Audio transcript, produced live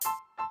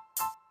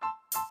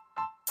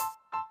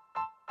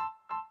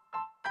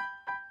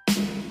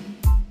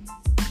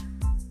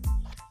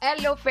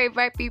Hello,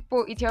 favorite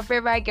people. It's your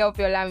favorite girl,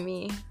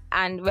 Violami.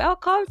 And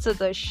welcome to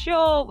the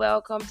show.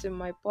 Welcome to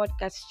my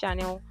podcast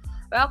channel.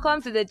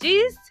 Welcome to the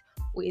Gist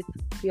with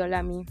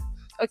Violami.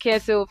 Okay,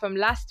 so from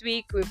last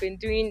week, we've been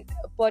doing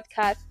a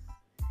podcast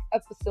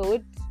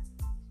episode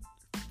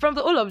from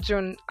the whole of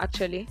June,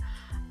 actually.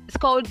 It's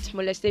called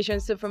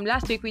Molestation. So from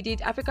last week, we did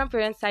African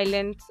Parents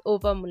Silence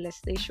Over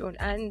Molestation.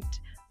 And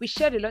we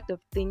shared a lot of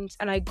things,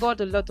 and I got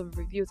a lot of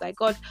reviews. I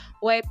got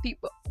where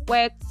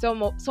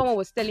someone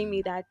was telling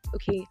me that,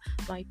 okay,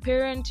 my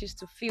parents used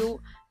to feel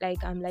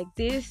like I'm like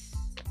this.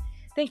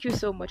 Thank you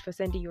so much for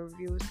sending your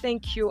reviews.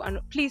 Thank you, and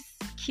please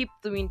keep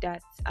doing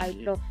that. I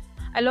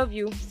love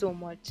you so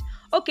much.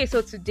 Okay,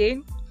 so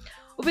today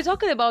we'll be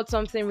talking about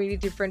something really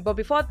different. But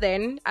before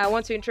then, I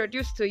want to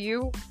introduce to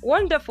you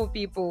wonderful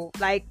people.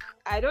 Like,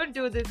 I don't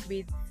do this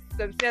with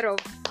some set of,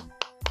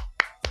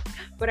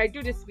 but I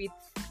do this with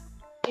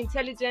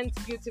intelligent,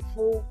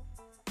 beautiful,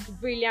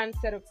 brilliant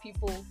set of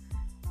people.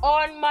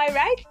 On my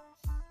right,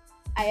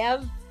 I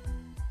have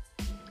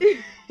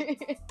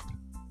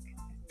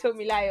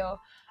Tomilayo.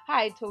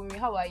 Hi, Tomi.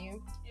 How are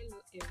you? Hello,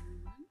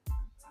 everyone.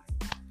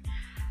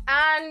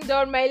 And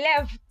on my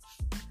left,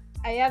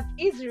 I have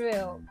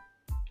Israel.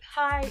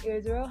 Hi,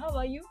 Israel. How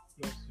are you?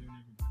 Good afternoon,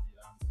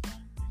 everybody. I'm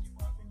fine. Thank you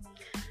for having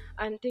me.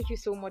 And thank you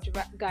so much,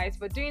 guys,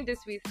 for doing this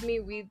with me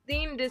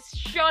within this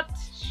short.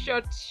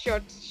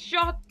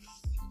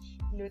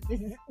 No,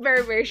 this is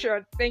very, very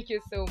short. Thank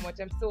you so much.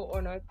 I'm so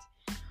honored.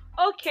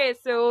 Okay,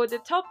 so the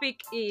topic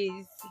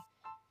is: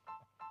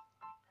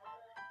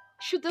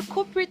 should the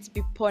culprits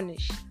be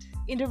punished?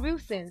 In the real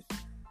sense,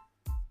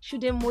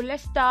 should a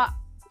molester,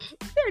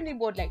 is there any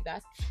word like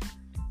that?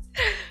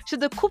 Should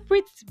the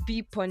culprits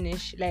be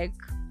punished? Like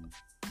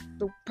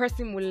the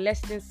person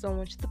molesting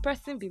someone, should the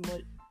person be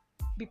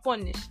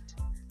punished?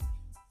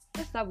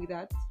 Let's start with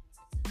that.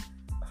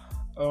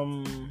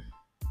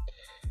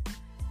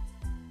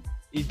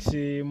 It's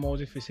a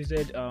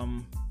multifaceted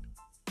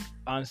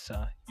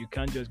answer. You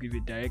can't just give a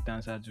direct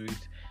answer to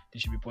it. They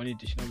should be punished.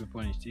 They should not be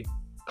punished. You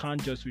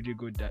can't just really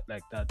go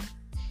like that.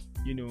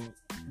 You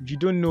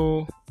don't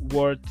know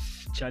what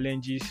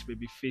challenges may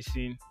be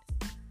facing,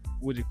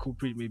 who the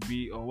culprit may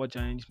be, or what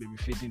challenges may be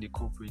facing the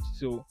culprit.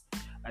 So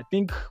I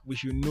think we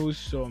should know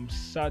some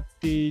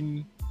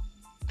certain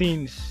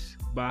things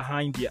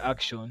behind the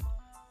action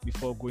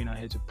before going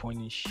ahead to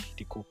punish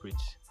the culprit.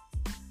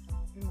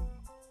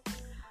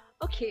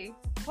 Okay,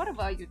 what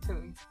about you,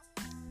 Tony?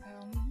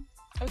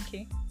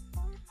 Okay.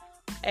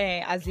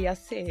 As he has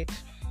said,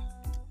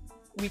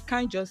 we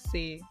can't just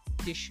say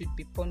they should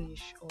be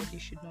punished or they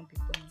should not be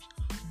punished.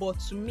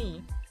 But to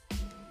me,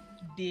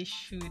 they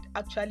should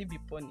actually be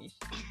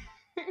punished.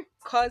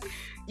 Because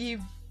if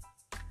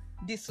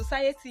the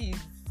society is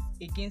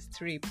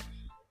against rape,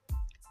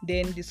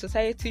 then the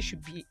society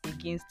should be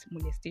against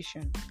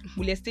molestation.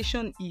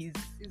 Molestation is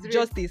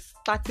just a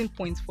starting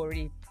point for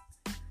rape.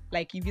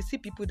 Like, if you see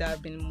people that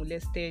have been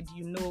molested,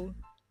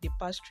 they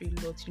pass through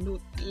a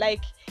lot.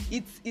 Like,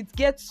 it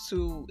gets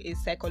to a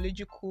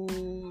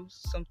psychological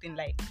something,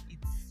 like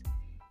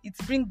it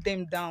brings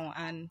them down,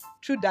 and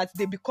through that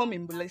they become a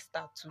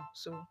molester too.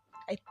 So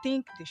I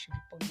think they should be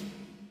punished.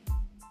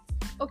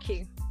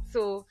 Okay,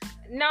 so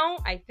now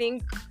I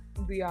think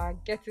we are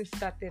getting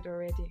started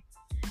already.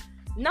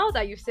 Now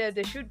that you said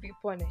they should be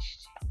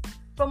punished,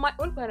 from my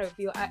own point of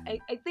view, I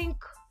think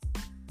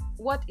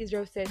what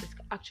Israel said is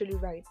actually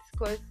right,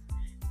 because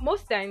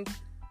most times,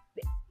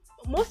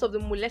 most of the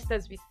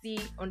molesters we see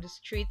on the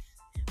streets,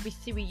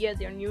 we hear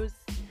their news,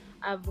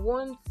 have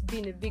once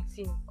been a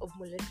victim of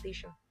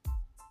molestation,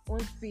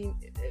 once been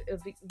a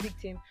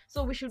victim.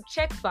 So we should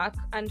check back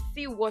and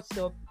see what's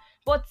up.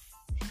 But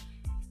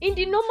in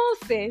the normal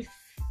sense,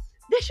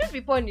 they should be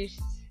punished,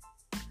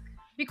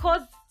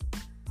 because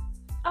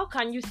how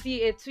can you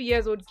see a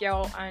 2-year-old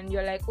girl and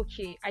you're like,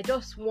 okay, I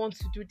just want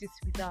to do this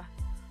with her,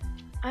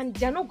 and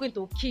they're not going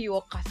to kill you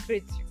or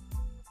castrate you?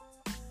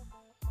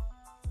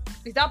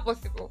 Is that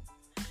possible?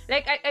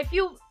 Like, I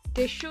feel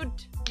they should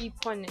be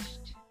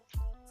punished.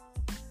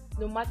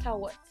 No matter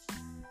what,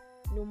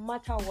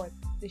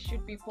 they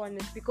should be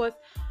punished, because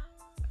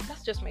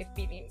that's just my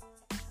feeling.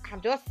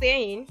 I'm just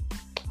saying,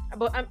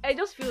 but I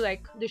just feel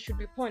like they should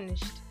be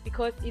punished,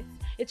 because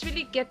it's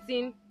really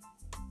getting.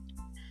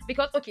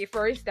 Because, okay,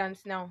 for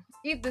instance, now,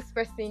 if this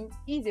person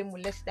is a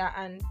molester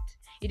and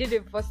he did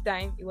it first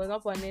time, he was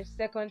not punished.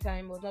 Second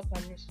time, he was not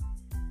punished.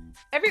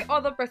 Every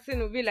other person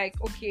will be like,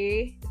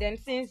 okay, then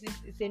since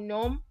it's a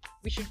norm,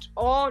 we should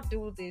all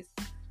do this,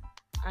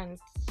 and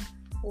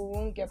we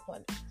won't get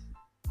punished.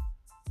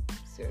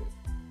 So,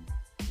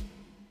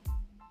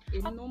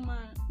 a normal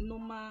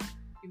human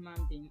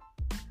being,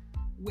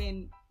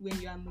 when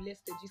you are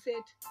molested, you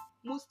said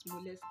most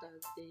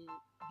molesters they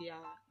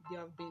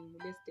have been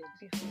molested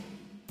before.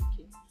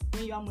 Okay,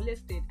 when you are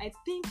molested, I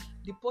think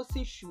the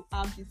person should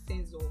have this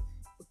sense of,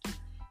 okay,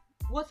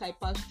 what I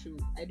passed through,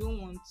 I don't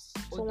want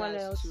someone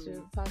others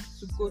else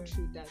to go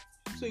through that.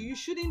 So you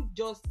shouldn't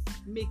just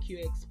make your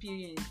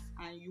experience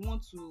and you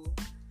want to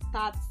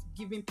start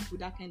giving people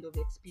that kind of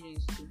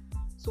experience too.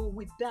 So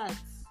with that,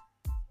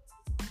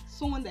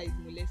 someone that is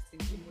molesting,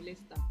 a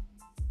molester,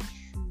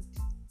 should.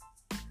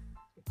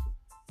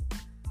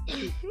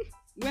 Okay.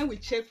 When we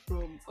check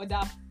from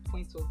other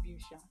points of view,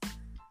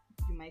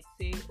 you might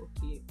say,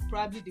 okay,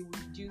 probably they will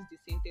reduce the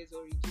sentence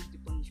or reduce the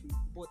punishment,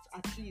 but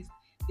at least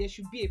there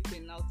should be a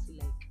penalty,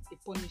 like a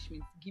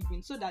punishment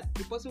given, so that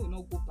the person will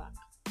not go back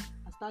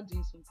and start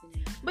doing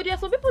something else. But there are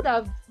some people that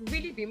have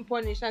really been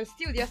punished and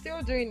still they're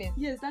still doing it.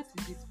 Yes, that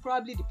is it.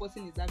 Probably the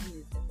person is having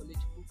a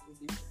psychological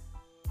problem.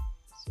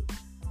 So,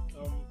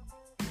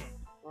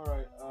 all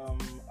right.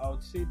 I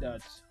would say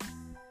that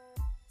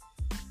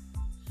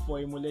for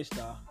a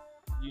molester,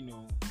 it's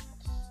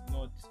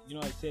not.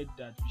 I said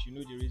that we should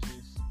know the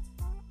reasons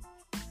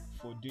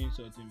for doing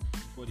something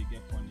before they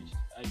get punished.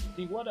 I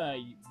think let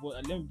me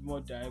be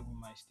more direct with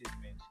my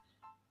statement.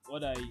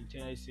 What I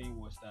intended saying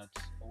was that,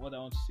 or what I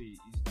want to say is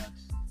that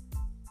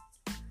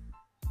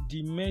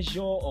the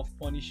measure of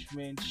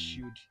punishment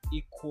should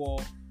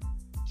equal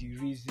the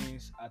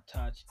reasons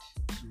attached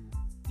to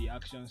the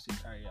actions they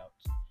carry out.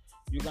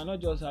 You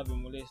cannot just have a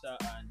molester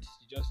and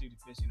you just leave the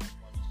person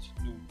unpunished.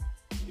 No.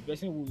 The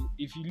person will,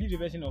 if you leave the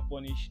person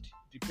unpunished,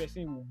 the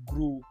person will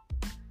grow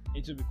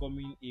into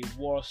becoming a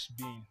worse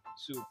being.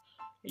 So,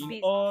 in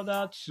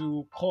order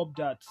to curb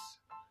that,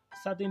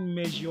 certain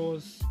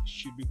measures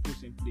should be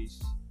put in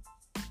place.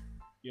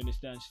 You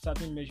understand?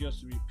 Certain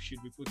measures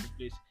should be put in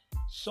place.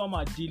 Some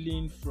are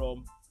dealing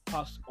from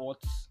past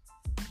hurts.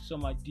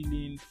 Some are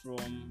dealing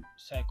from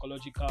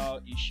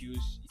psychological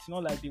issues. It's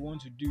not like they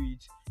want to do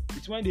it.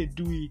 It's when they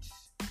do it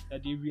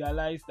that they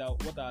realize that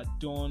what are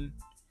done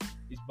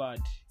is bad.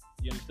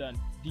 You understand?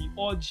 The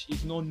urge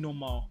is not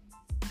normal.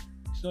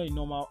 It's not a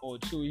normal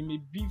urge. So it may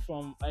be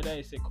from either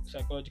a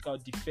psychological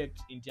defect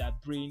in their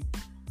brain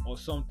or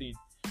something.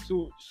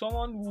 So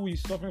someone who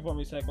is suffering from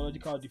a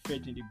psychological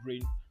defect in the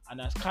brain and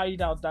has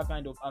carried out that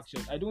kind of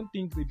action, I don't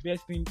think the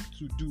best thing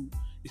to do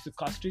is to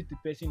castrate the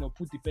person or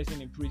put the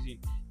person in prison.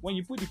 When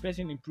you put the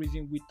person in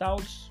prison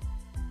without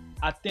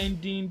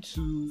attending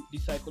to the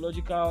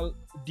psychological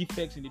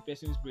defects in the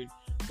person's brain,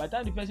 by the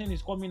time the person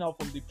is coming out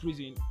from the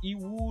prison, he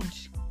would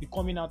be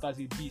coming out as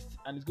a beast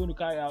and is going to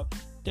carry out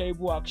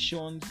terrible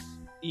actions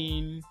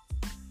in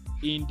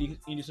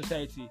the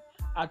society.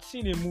 I'd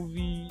seen a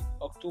movie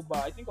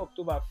October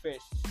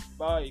 1st,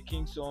 about a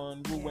king's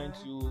son who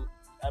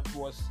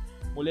was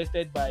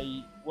molested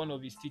by one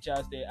of his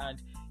teachers there, and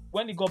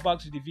when he got back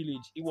to the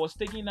village, he was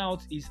taking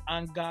out his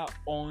anger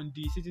on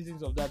the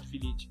citizens of that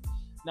village.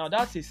 Now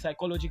that's a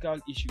psychological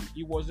issue.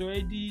 He was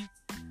already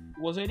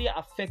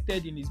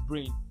affected in his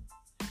brain.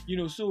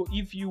 So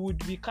if you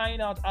would be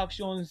carrying out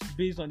actions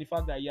based on the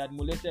fact that he had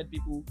molested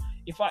people,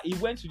 in fact, he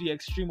went to the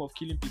extreme of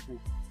killing people.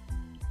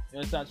 You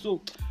understand?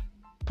 So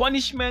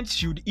punishment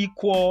should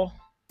equal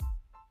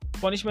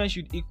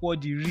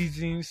the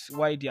reasons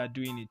why they are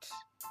doing it.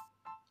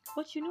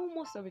 But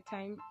most of the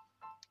time,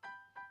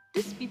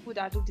 these people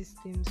that do these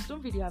things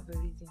don't really have a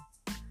reason.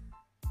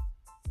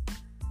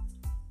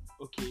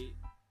 Okay,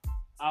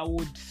 I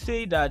would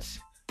say that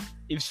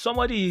if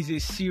somebody is a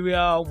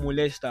serial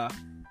molester,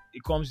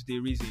 it comes to the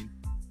reason.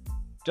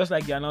 Just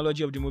like the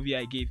analogy of the movie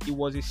I gave, it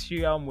was a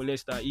serial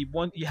molester.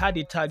 He had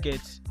a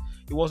target.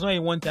 It was not a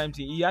one-time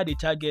thing. He had a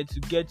target to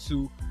get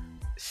to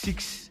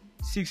six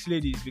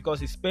ladies because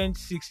he spent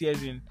 6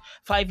 years in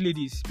 5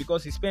 ladies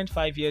because he spent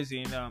 5 years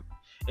in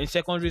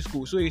secondary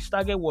school. So his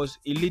target was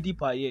a lady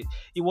per year.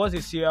 He was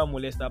a serial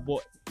molester.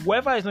 But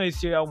whoever is not a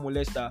serial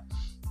molester,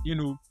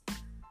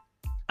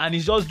 and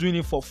he's just doing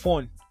it for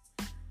fun,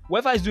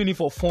 whoever is doing it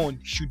for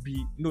fun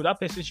that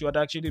person should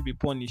actually be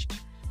punished.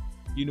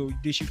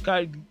 They should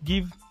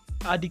give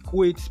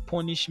adequate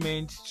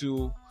punishment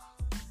to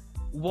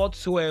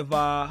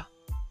whatsoever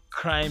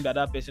crime that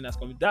person has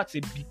committed. That's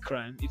a big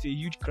crime. It's a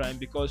huge crime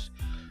because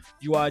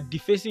you are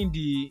defacing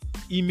the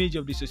image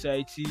of the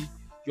society.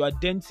 You are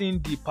denting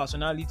the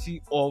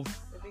personality of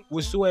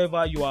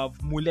whosoever you have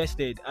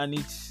molested, and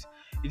it's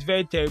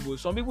very terrible.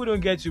 Some people don't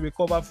get to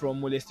recover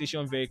from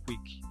molestation very quick.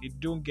 They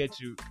don't get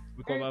to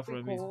recover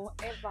from it.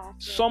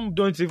 Some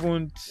don't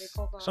even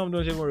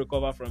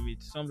recover from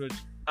it. Some don't.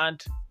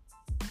 And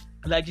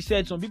like you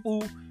said, some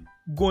people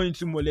go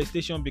into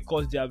molestation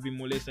because they have been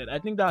molested. I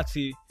think that's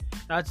a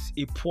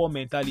poor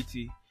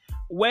mentality.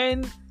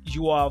 When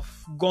you have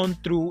gone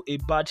through a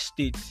bad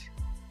state,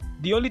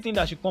 the only thing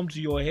that should come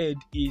to your head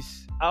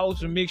is how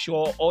to make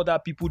sure other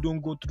people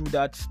don't go through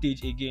that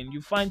stage again.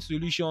 You find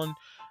solution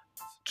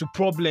to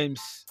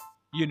problems,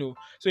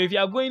 So if you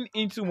are going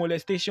into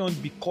molestation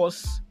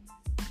because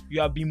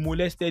you have been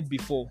molested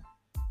before,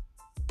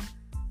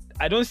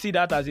 I don't see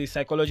that as a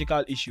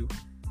psychological issue.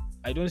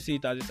 I don't see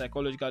it as a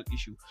psychological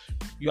issue.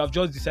 You have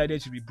just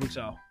decided to be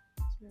brutal.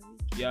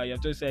 Yeah, you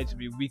have just decided to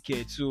be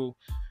wicked. So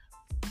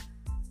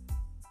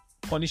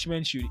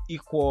punishment should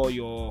equal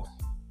your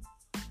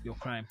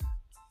crime.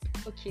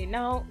 Okay,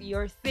 now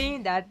you're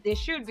saying that they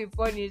should be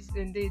punished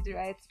indeed,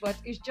 right? But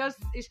it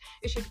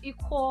should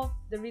equal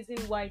the reason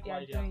why they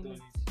are doing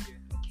it.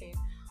 Yeah.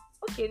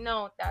 Okay,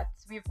 now that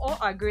we've all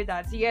agreed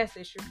that yes,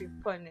 they should be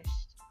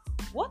punished,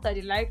 what are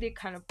the likely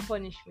kind of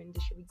punishment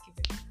they should be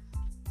given?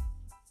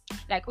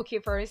 Like, okay,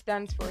 for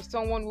instance, for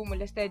someone who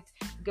molested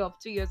a girl of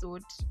 2 years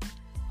old,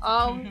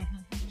 um,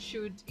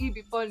 should he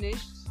be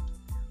punished?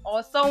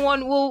 Or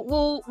someone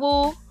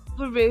who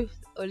raped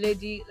a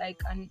lady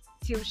like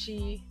until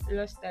she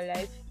lost her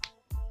life,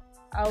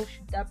 how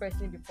should that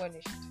person be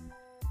punished?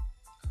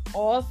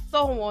 Or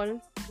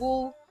someone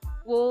who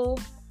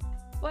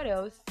what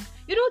else?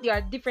 There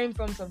are different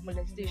forms of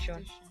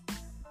molestation.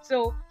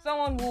 So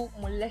someone who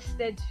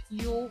molested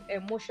you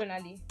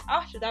emotionally,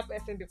 how should that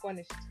person be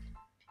punished?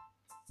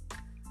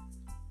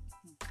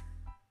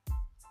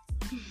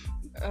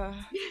 uh,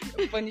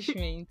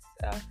 Punishment.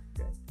 God.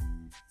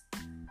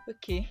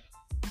 Okay.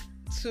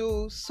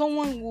 So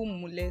someone who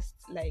molests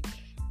a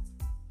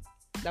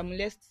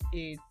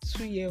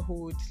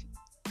 2-year-old,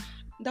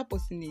 that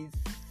person is,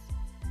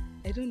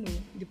 I don't know,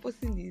 the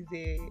person is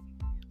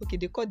okay,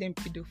 they call them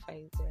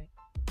pedophiles, right?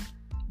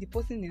 The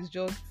person is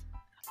just,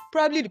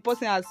 probably the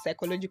person has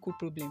psychological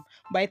problem,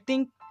 but I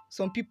think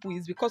some people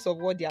is because of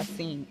what they are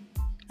saying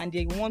and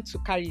they want to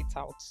carry it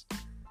out.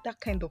 That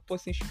kind of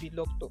person should be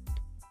locked up,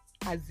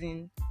 as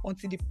in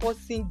until the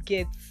person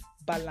gets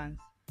balance.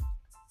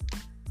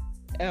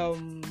 Okay,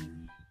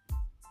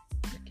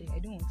 I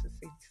don't want to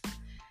say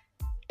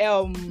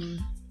this.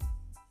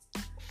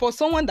 For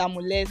someone that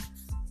molests,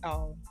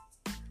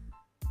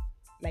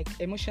 like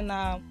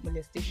emotional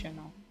molestation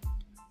now,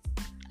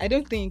 I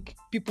don't think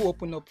people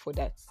open up for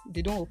that.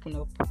 They don't open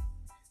up.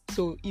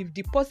 So if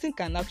the person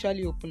can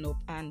actually open up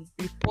and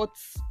report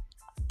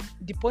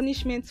the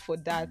punishment for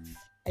that,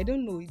 I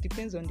don't know, it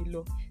depends on the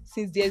law.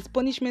 Since there's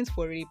punishment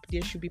for rape,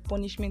 there should be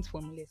punishment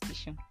for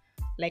molestation.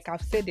 Like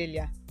I've said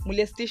earlier,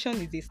 molestation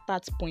is a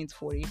start point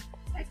for rape.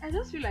 Like, I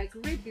just feel like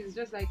rape is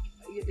just like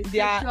a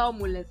sexual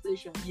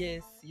molestation.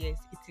 Yes, it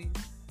is.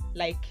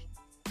 Like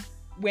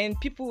when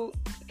people,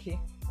 okay,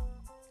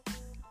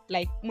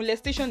 like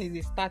molestation is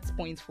a start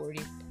point for rape.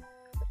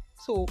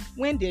 So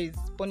when there is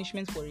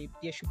punishment for rape,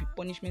 there should be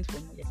punishment for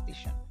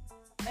molestation.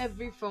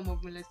 Every form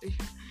of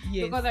molestation.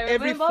 Yes, because I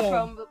remember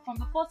from the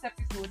first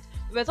episode,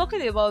 we were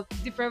talking about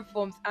different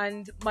forms,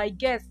 and my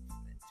guest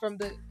from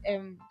the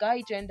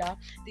guy gender,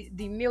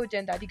 the male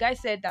gender, the guy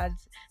said that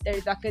there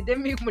is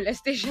academic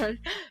molestation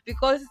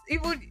because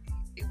even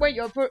when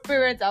your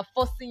parents are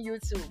forcing you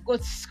to go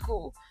to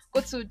school,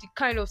 go to the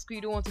kind of school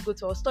you don't want to go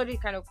to, or study the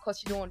kind of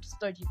course you don't want to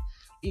study,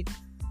 it's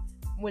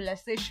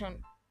molestation.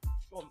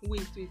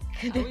 Wait,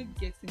 are we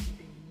getting the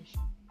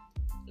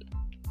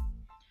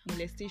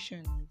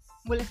definition?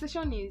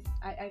 Molestation is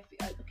I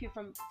okay,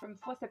 from the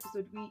first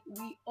episode we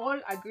all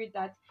agreed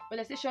that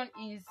molestation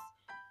is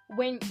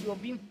when you're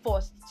being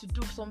forced to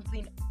do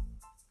something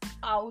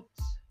out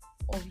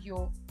of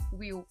your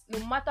will, no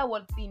matter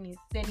what thing is,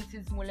 then it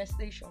is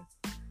molestation.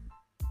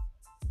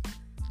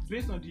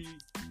 Based on the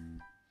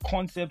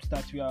concept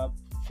that we are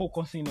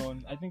focusing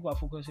on, I think we're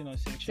focusing on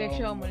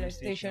sexual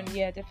molestation.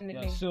 Yeah,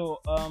 definitely. Yeah,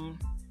 so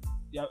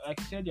like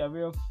I said, there are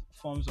various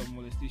forms of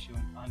molestation,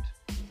 and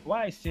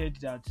why I said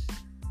that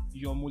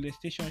your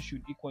molestation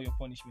should equal your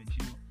punishment,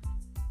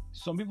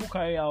 some people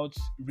carry out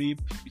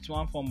rape, it's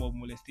one form of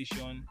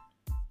molestation.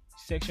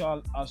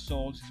 Sexual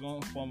assault is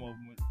one form of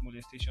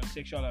molestation.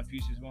 Sexual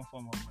abuse is one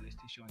form of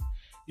molestation.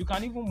 You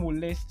can even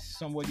molest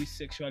somebody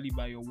sexually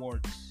by your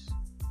words.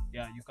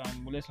 Yeah, you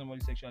can molest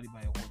somebody sexually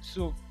by your words.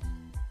 So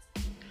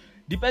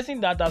the person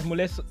that has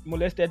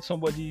molested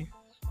somebody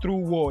through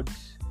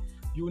words,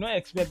 you will not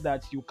expect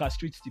that you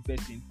castrate the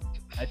person.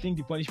 I think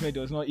the punishment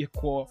does not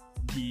equal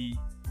the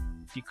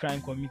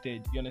crime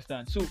committed. You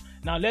understand? So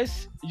now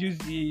let's use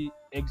the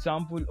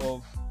example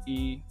of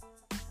a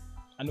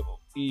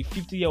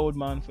 50-year-old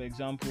man, for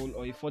example,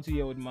 or a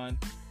 40-year-old man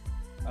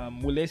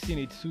molesting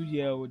a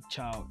 2-year-old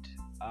child.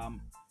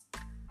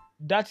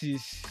 That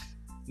is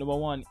number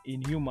one,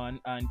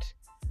 inhuman, and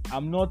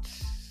I'm not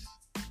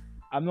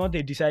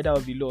the decider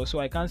of the law, so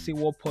I can't say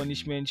what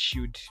punishment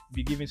should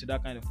be given to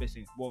that kind of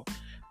person. But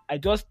I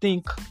just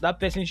think that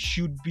person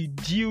should be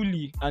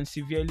duly and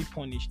severely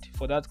punished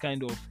for that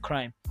kind of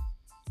crime.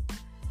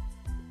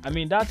 I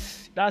mean,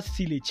 that's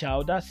still a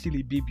child, that's still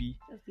a baby,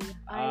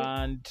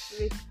 and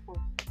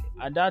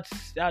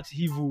that's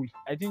evil.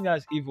 I think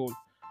that's evil.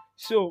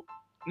 So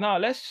now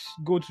let's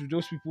go to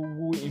those people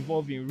who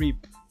involve in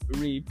rape.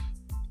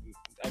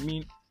 I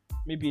mean,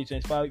 maybe a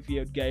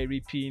 25-year-old guy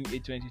raping a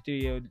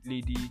 23-year-old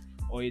lady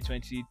or a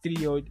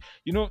 23-year-old.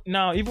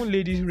 Now even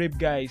ladies rape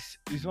guys.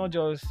 It's not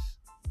just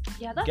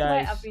that's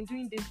guys why I've been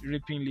doing this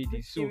raping ladies.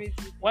 This So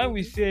when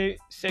we say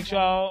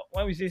sexual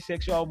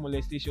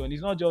molestation,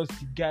 it's not just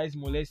the guys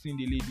molesting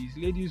the ladies.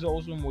 Ladies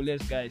also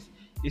molest guys.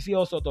 They see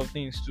all sorts of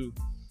things too.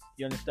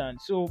 You understand?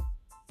 So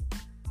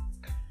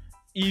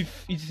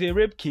if it's a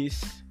rape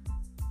case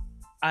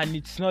and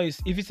it's not, if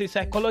it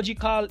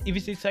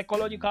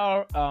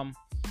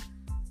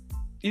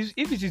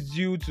is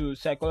due to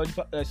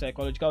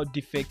psychological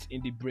defects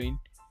in the brain,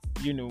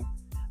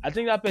 I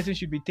think that person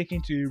should be taken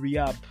to a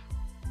rehab.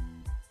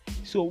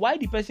 So while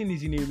the person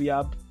is in a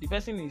rehab, the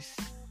person is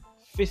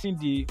facing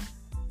the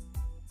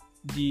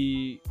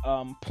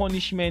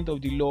punishment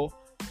of the law,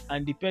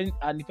 and the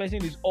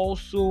person is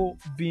also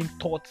being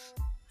taught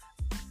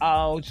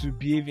how to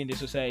behave in the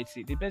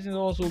society. The person is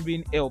also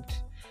being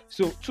helped.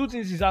 So two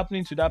things is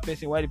happening to that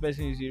person while the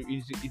person is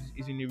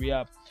in the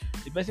rehab.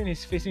 The person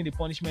is facing the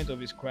punishment of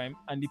his crime,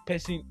 and the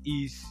person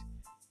is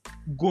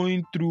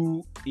going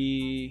through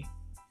a,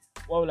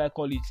 what will I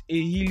call it,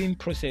 a healing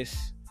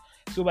process.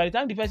 So by the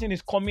time the person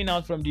is coming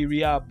out from the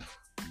rehab,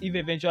 if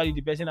eventually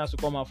the person has to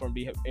come out from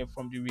the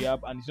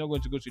rehab, and it's not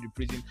going to go to the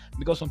prison,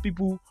 because some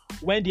people,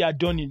 when they are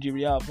done in the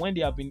rehab, when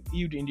they have been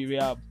healed in the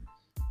rehab,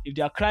 if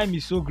their crime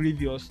is so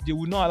grievous, they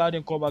will not allow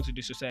them come back to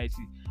the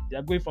society. They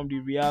are going from the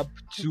rehab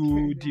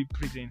to the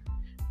prison.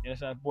 You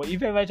understand? But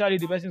if eventually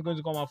the person is going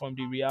to come out from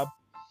the rehab,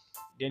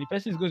 then the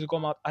person is going to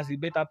come out as a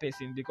better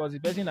person, because the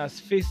person has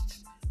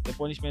faced the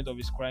punishment of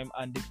his crime,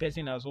 and the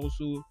person has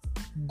also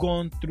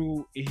gone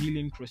through a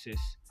healing process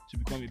to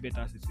become a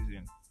better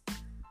citizen.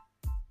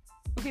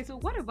 Okay, so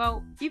what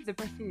about if the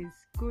person is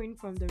going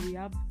from the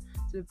rehab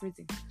to the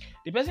prison?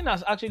 The person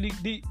has actually,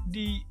 the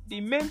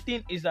main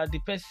thing is that the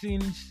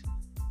person's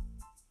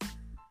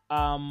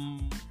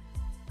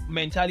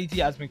mentality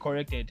has been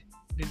corrected.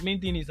 The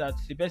main thing is that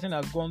the person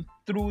has gone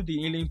through the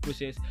healing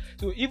process.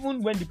 So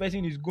even when the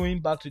person is going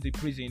back to the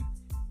prison,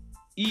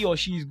 he or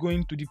she is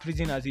going to the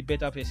prison as a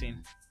better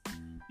person.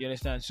 You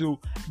understand? So,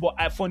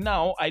 but for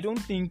now, I don't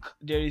think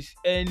there is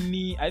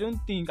any.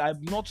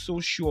 I'm not so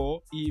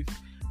sure if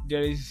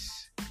there is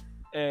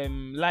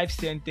life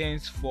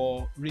sentence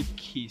for rape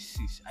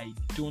cases. I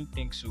don't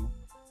think so.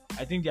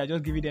 I think they are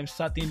just giving them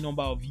certain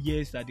number of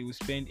years that they will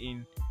spend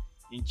in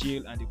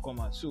jail, and they come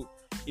out. So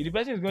if the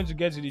person is going to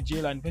get to the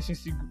jail, and the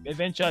person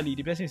eventually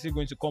the person is still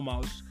going to come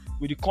out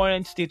with the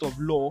current state of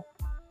the law,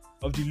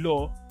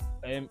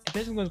 the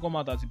person is going to come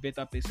out as a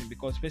better person,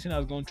 because the person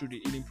has gone through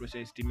the healing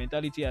process. The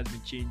mentality has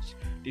been changed.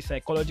 The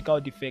psychological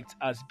defect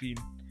has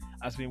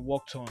been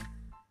worked on.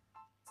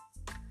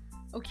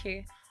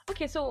 Okay.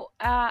 So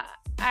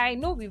I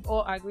know we've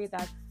all agreed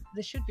that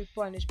they should be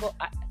punished, but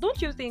don't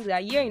you think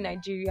that here in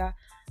Nigeria,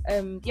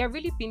 they are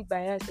really being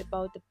biased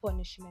about the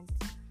punishment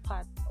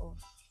part of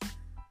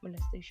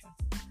molestation?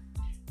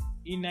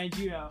 In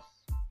Nigeria,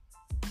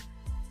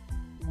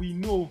 we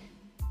know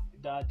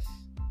that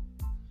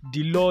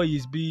the law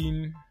is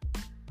being,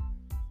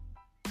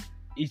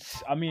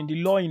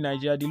 the law in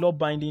Nigeria, the law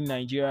binding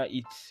Nigeria,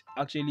 it's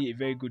actually a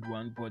very good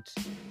one, but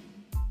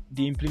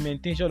the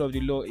implementation of the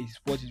law is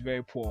what is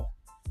very poor.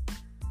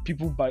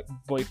 People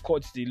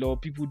boycott the law.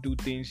 People do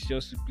things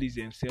just to please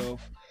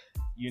themselves.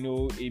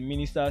 A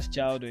minister's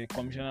child or a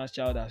commissioner's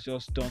child has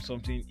just done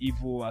something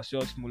evil, has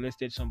just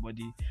molested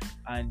somebody,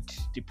 and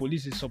the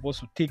police is supposed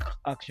to take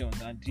action,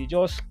 and they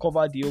just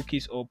cover the whole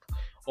case up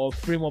or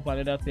frame up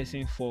another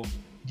person for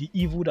the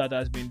evil that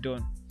has been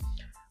done.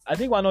 I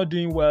think we're not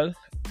doing well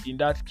in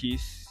that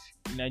case.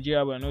 In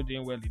Nigeria, we're not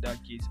doing well in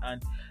that case,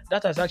 and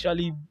that's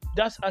actually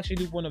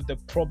one of the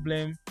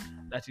problems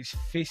that is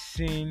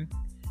facing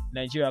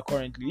Nigeria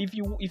currently. If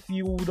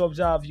you would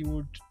observe, you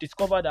would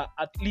discover that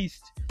at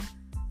least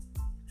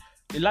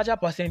the larger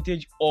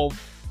percentage of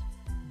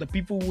the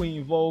people who are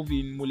involved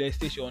in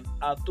molestation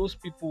are those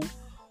people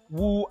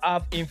who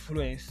have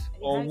influence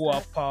or who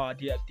have power,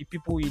 the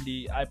people in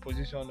the high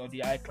position or the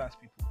high class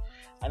people.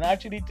 And I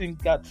actually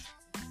think that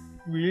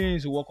we really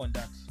need to work on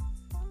that.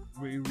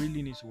 We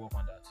really need to work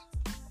on that.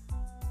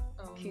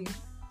 Okay.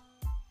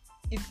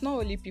 It's not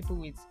only people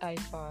with high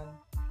power.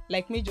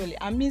 Like majorly,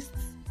 amidst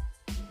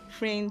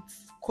friends,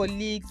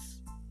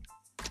 colleagues,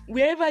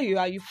 wherever you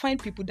are, you find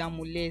people that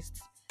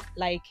molest.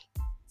 Like,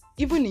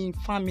 even in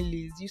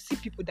families, you see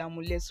people that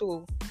molest.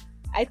 So,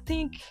 I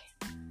think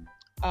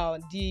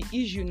the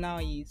issue now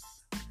is,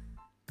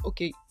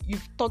 okay,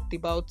 you've talked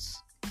about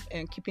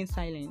keeping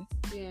silent.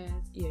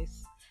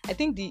 Yes. I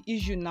think the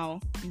issue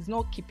now is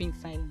not keeping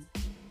silent.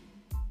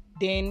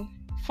 Then,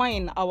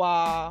 fine,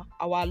 our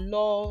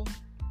law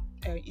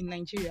in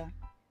Nigeria,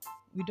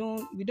 we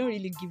don't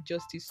really give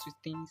justice to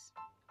things.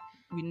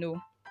 We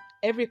know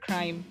every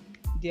crime,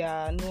 we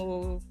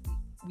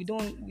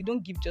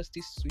don't give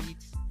justice to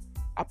it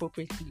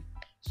appropriately.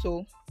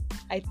 So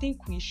I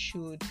think we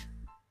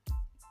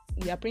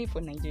are praying for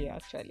Nigeria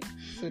actually,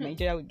 so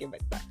Nigeria will get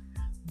better.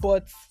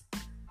 But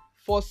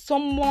for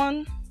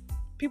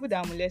people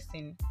that are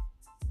molesting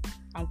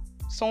and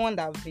someone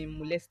that has been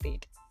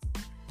molested,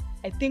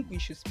 I think we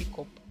should speak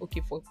up.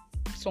 Okay, for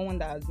someone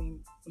that has been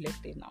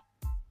molested now,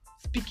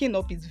 speaking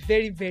up is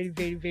very, very,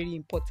 very, very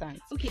important.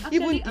 Okay,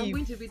 actually, I'm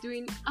going to be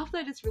doing,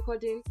 after this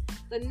recording,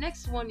 the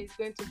next one is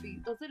going to be,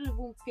 does it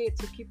even pay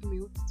to keep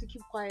mute, to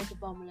keep quiet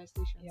about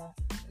molestation? Yeah,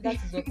 that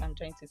is what I'm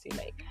trying to say.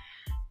 Like,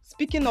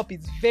 speaking up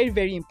is very,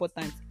 very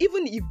important,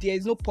 even if there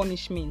is no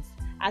punishment.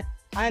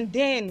 And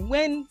then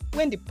when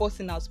the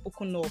person has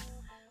spoken up,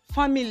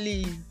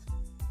 families,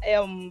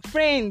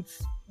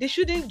 friends, they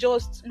shouldn't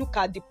just look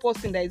at the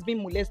person that is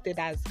being molested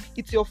as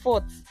it's your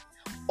fault,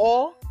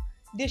 or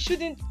they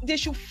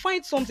should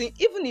find something.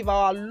 Even if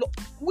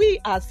we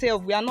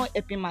ourselves, we are not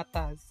helping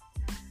matters.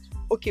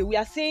 Okay, we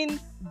are saying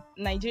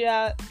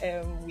Nigeria,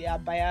 we are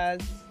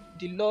biased.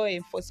 The law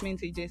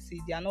enforcement agency,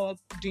 they are not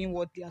doing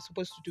what they are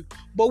supposed to do.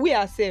 But we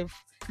ourselves,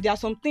 there are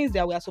some things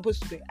that we are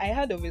supposed to do. I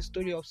heard of a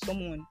story of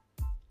someone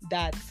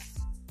that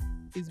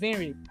is being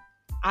raped,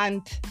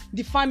 and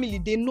the family,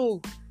 they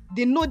know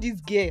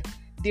this girl,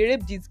 they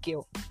raped this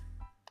girl,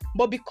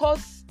 but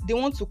because they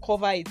want to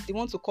cover it, they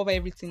want to cover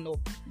everything up.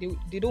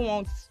 They don't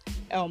want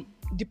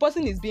the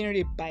person is being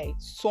raped by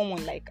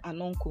someone like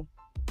an uncle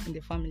in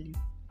the family,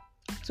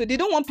 so they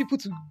don't want people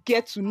to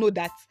get to know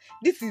that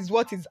this is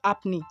what is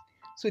happening,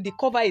 so they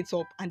cover it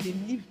up and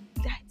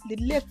they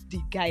left the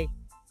guy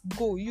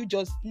go. You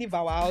just leave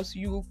our house,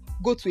 you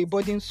go to a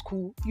boarding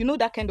school,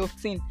 that kind of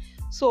thing.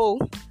 So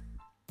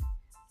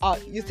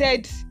you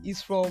said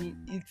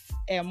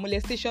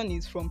molestation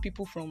is from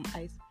people from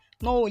ICE.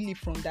 Not only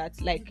from that,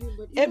 like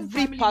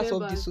every part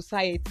of the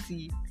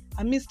society,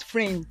 amidst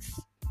friends,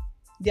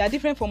 there are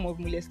different forms of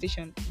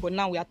molestation, but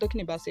now we are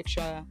talking about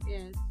sexual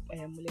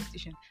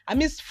molestation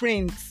amidst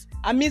friends,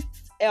 amidst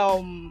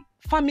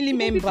family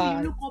members.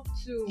 You look up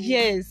to.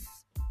 Yes,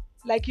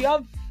 like you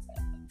have.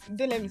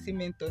 Don't let me say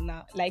mentor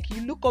now. Like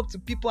you look up to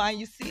people and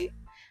you see.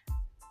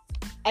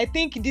 I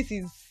think this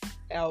is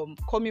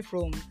coming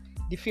from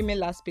the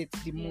female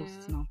aspect the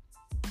most now.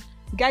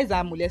 Guys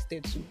are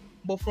molested too,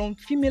 but from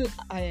female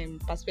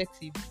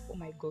perspective, oh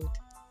my god,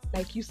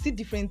 like you see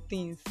different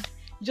things.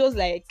 Just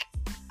like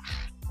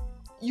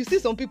you see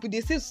some people,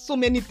 they say so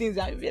many things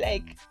and you be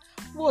like,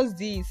 what's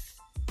this?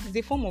 It's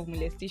a form of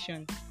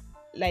molestation.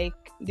 Like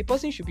the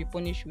person should be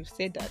punished. We've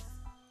said that,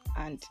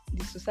 and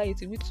the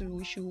society,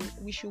 we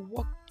should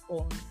work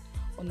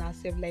on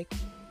ourselves. Like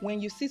when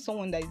you see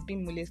someone that is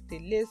being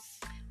molested,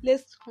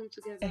 let's come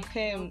together,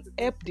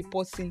 help the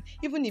person.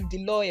 Even if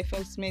the law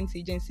enforcement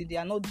agency, they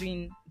are not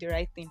doing the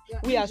right thing,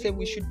 we ourselves,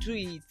 we should do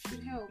it.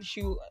 We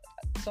should.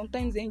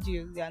 Sometimes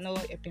NGOs, they are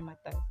not helping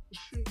matters.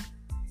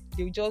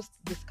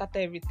 They scatter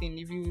everything.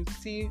 If you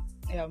see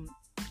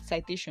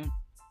citation,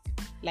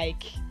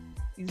 like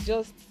it's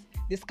just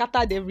they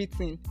scattered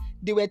everything.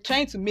 They were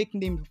trying to make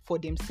name for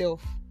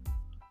themselves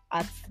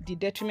at the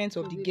detriment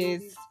of the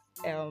girls'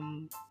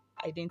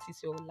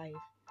 identity or life.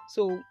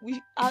 So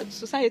our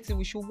society,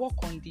 we should work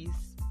on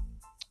this.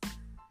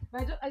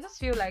 I just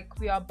feel like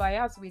we are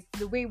biased with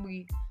the way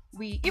we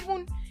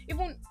even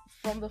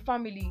from the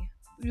family,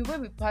 the way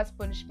we pass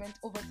punishment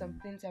over some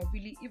things are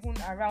really, even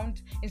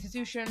around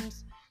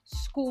institutions,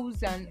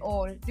 schools and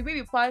all, the way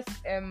we pass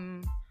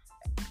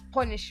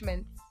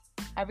punishments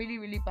are really,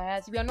 really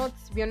biased. We are not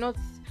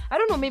I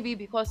don't know, maybe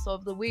because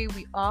of the way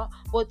we are,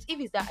 but if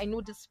it's that I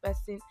know this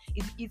person,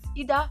 it's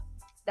either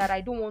that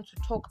I don't want to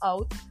talk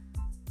out,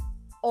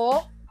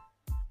 or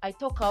I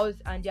talk out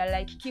and they're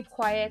like, keep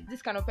quiet,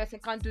 this kind of person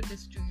can't do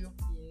this to you.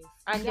 Yes.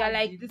 And they're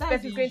like, this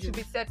person is going to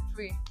be set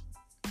free.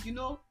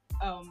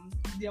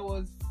 There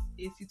was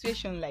a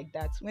situation like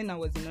that when I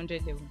was in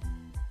 100 level.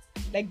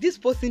 Like this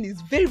person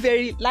is very,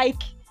 very,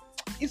 like,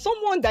 it's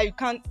someone that you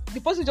can't,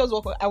 the person just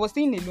walk. I was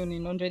staying alone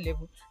in 100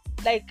 level,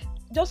 like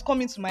just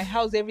coming to my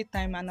house every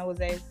time, and I was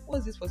like,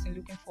 what's this person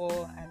looking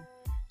for? And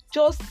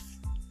just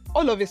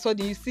all of a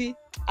sudden, you see,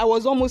 I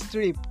was almost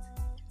raped.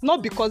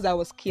 Not because I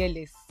was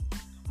careless,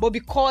 but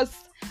because,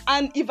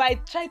 and if I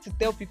try to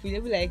tell people,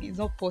 they'll be like, it's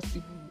not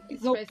possible.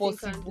 It's not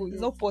possible.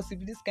 It's not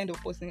possible. This kind of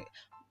person.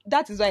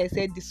 That is why I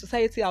said the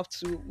society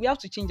we have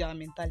to change our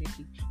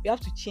mentality. We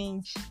have to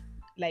change,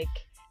 like,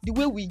 the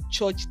way we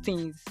judge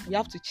things. We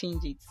have to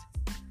change it.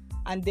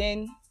 And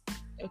then,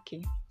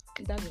 okay,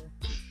 that's all.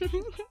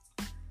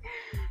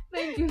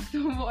 Thank you so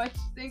much.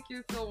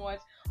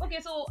 Okay,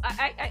 so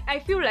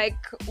I feel like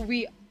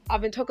we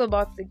have been talking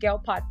about the girl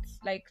parts,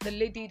 like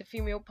the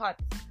female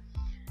parts.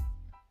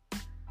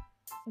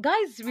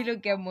 Guys really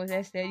get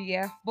molested,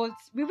 yeah, but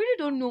we really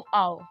don't know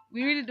how.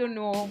 We really don't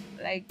know,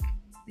 like,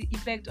 the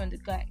effect on the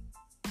guy.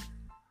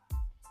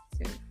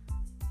 So,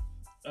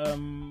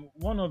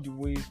 one of the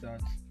ways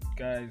that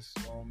guys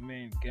or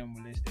men get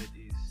molested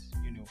is,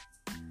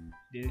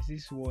 there's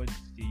this word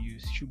they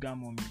use, sugar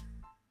mommy.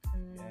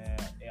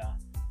 Yeah.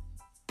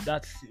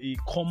 That's a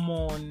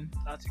common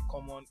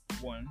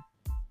one.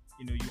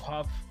 You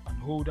have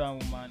an older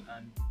woman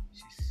and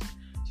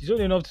she's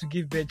old enough to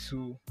give birth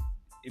to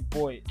the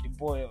boy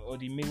or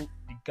the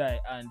guy,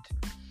 and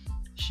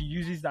she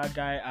uses that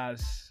guy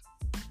as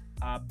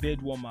a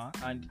bed warmer.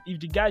 And if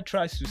the guy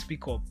tries to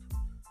speak up,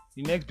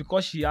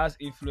 because she has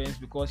influence,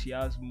 because she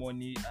has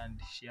money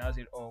and she has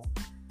it all,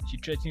 she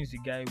threatens the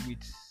guy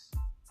with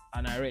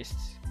an arrest.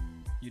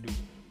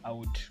 I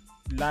would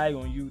lie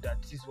on you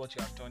that this is what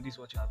you have done, this is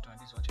what you have done,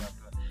 this is what you have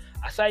done.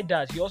 Aside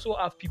that, you also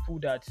have people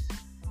that,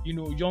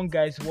 young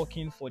guys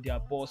working for their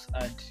boss,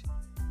 and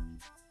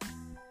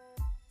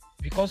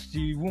because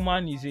the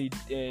woman is she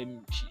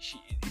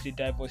is a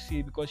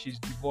divorcee, because she's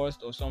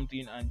divorced or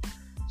something, and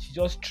she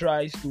just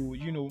tries to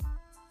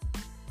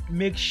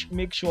make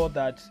sure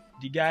that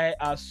the guy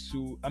has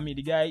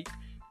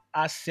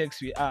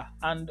sex with her,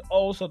 and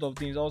all sort of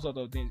things.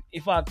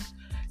 In fact,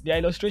 there are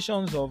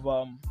illustrations of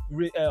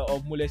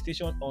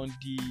molestation on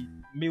the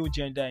male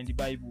gender in the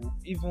Bible.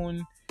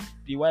 Even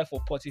the wife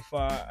of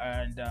Potiphar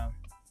and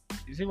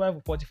is it wife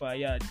of Potiphar?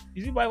 Yeah,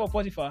 is it wife of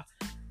Potiphar?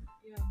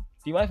 yeah.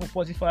 The wife of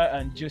Potiphar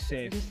and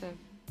Joseph.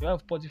 The wife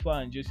of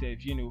Potiphar and Joseph.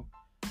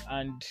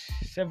 and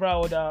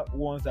several other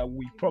ones that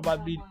we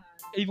probably,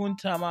 even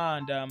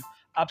Tama and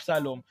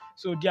Absalom.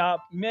 So there are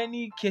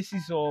many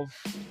cases of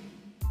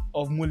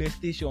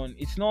molestation.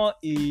 It's not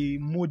a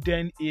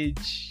modern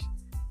age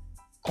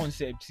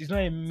concept. It's not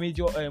a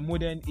major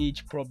modern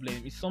age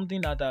problem. It's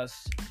something that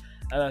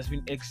has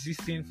been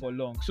existing for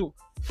long. So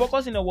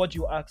focusing on what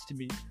you asked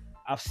me,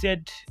 I've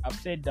said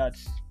that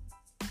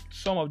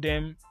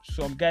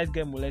some guys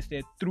get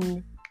molested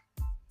through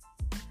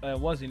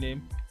what's the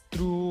name,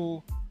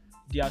 through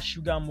their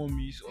sugar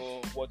mummies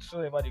or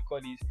whatsoever they call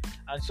it,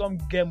 and some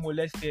get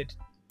molested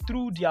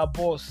through their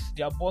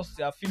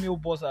female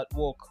boss at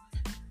work.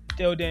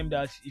 Tell them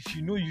that if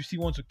you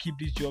still want to keep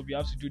this job, you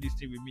have to do this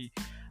thing with me.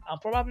 And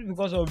probably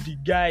because of the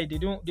guy, they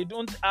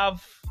don't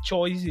have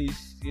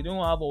choices, they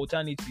don't have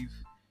alternative.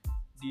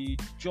 They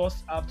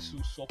just have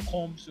to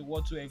succumb to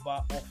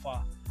whatsoever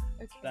offer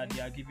that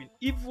they are giving.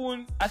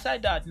 Even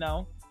aside that,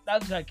 now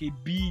that's like a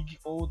big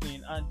old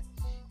thing. And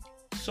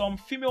some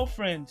female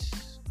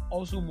friends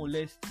also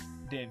molest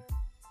them.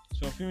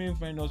 Some female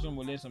friends also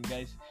molest some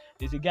guys.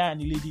 There's a guy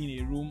and a lady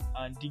in a room,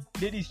 and the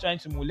lady is trying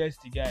to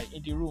molest the guy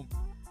in the room,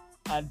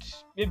 and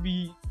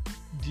maybe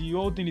the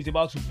whole thing is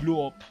about to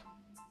blow up,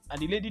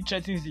 and the lady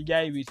threatens the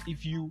guy with,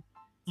 if you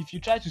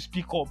try to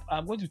speak up,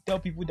 I'm going to tell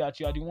people that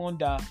you are the one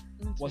that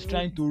was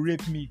trying to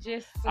rape me.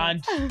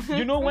 And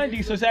when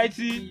the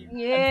society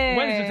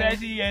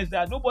hears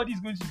that, nobody is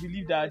going to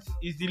believe that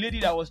it's the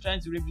lady that was trying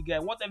to rape the guy.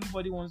 What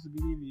everybody wants to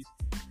believe is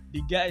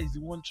the guy is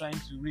the one trying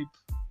to rape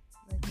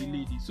the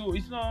lady. So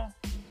it's not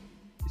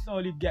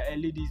only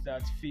ladies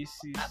that face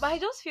it. But I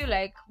just feel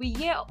like we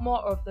hear more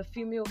of the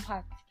female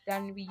part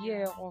than we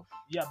hear of.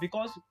 Yeah,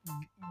 because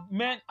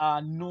men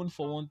are known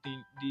for one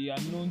thing. They are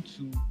known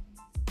to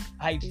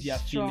hide their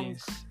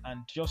feelings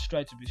and just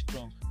try to be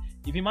strong.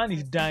 If a man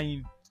is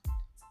dying,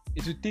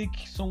 it will take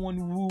someone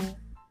who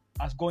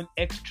has gone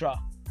extra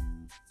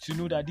to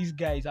know that this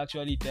guy is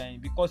actually dying,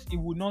 because he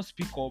would not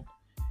speak up.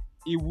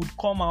 He would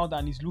come out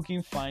and he's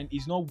looking fine.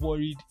 He's not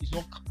worried. He's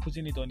not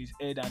putting it on his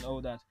head and all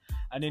that.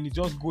 And then he's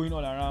just going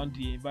all around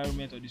the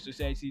environment or the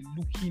society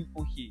looking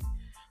okay.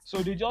 So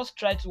they just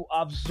try to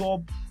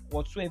absorb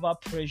whatsoever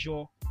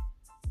pressure.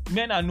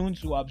 Men are known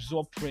to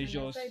absorb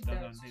pressures.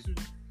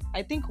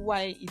 I think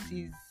why it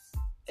is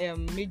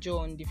major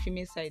on the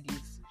female side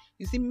is,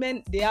 you see,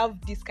 men, they have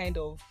this kind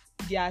of,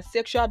 their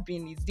sexual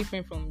being is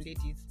different from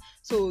ladies.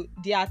 So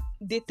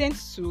they tend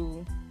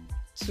to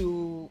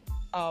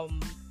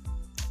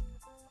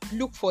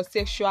look for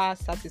sexual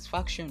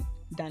satisfaction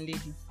than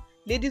ladies.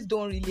 Ladies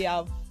don't really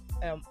have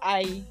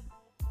high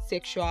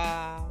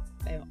sexual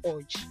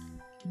urge,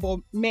 but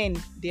men,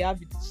 they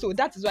have it. So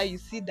that is why you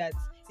see that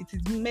it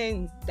is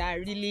men that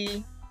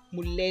really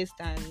molest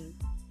and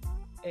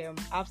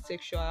have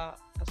sexual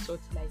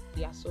assault, like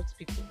they assault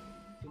people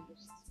the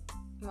most.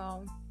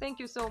 Wow, thank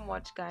you so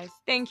much, guys.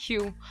 Thank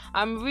you.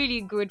 I'm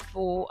really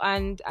grateful,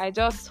 and I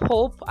just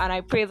hope and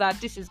I pray that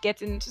this is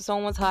getting to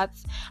someone's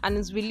hearts and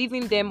is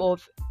relieving them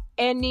of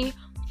any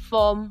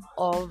form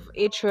of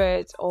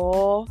hatred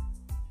or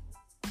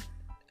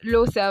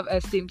low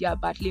self-esteem they are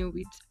battling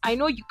with. I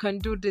know you can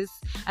do this,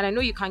 and I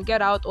know you can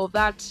get out of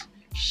that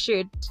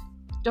shit.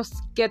 Just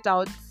get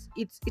out.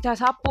 It has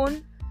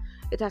happened.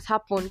 It has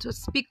happened. So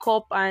speak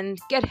up and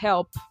get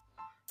help.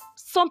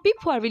 Some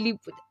people are really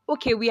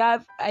okay. We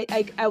have,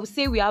 I would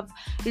say we have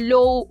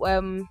low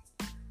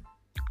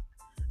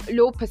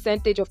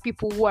percentage of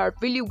people who are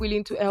really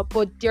willing to help,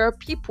 but there are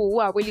people who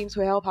are willing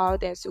to help out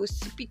there. So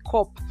speak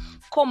up,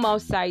 come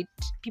outside.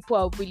 People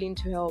are willing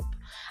to help.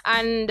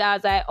 And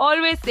as I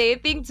always say,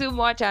 think too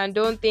much and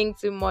don't think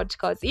too much.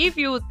 Because if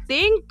you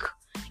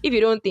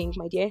don't think,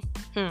 my dear,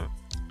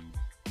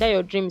 then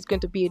your dream is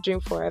going to be a dream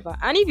forever.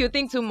 And if you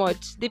think too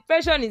much,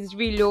 depression is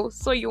real low,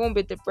 so you won't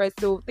be depressed.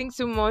 So think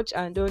too much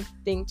and don't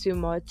think too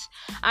much.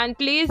 And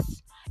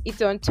please,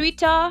 it's on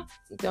Twitter,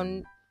 it's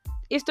on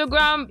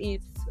Instagram,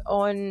 it's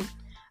on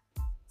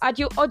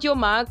Audio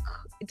Mark,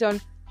 it's on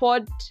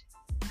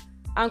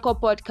Anchor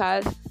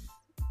Podcast,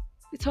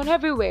 it's on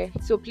everywhere.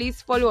 So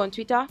please follow on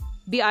Twitter,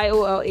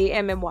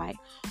 BIOLAMMY.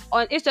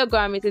 On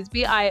Instagram, it is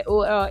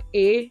BIOLAMMY.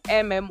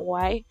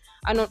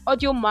 And on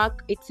Audio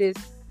Mark, it is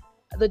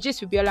The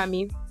Gist with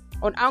Biolami.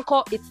 On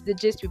Anchor, it's The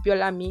Gist with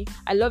Biolami.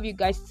 I love you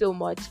guys so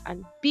much,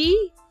 and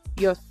be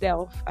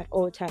yourself at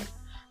all times.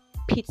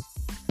 Peace.